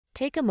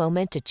Take a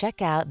moment to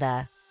check out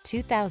the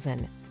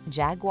 2000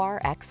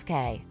 Jaguar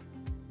XK.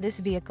 This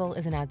vehicle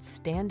is an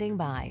outstanding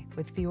buy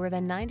with fewer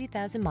than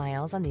 90,000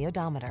 miles on the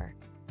odometer.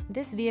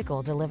 This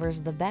vehicle delivers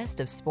the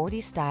best of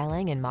sporty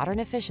styling and modern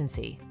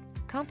efficiency.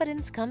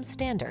 Confidence comes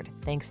standard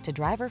thanks to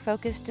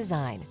driver-focused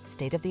design,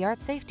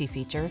 state-of-the-art safety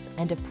features,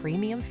 and a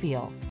premium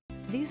feel.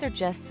 These are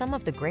just some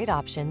of the great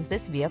options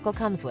this vehicle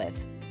comes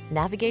with: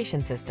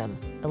 navigation system,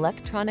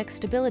 electronic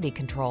stability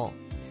control,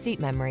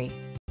 seat memory,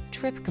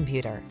 trip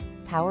computer,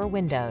 power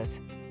windows,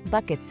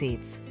 bucket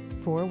seats,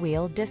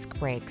 four-wheel disc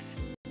brakes,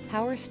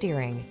 power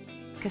steering,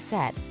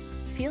 cassette.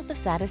 Feel the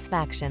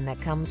satisfaction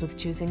that comes with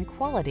choosing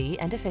quality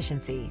and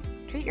efficiency.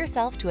 Treat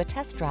yourself to a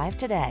test drive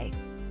today.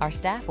 Our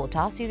staff will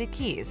toss you the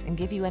keys and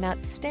give you an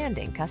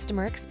outstanding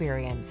customer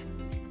experience.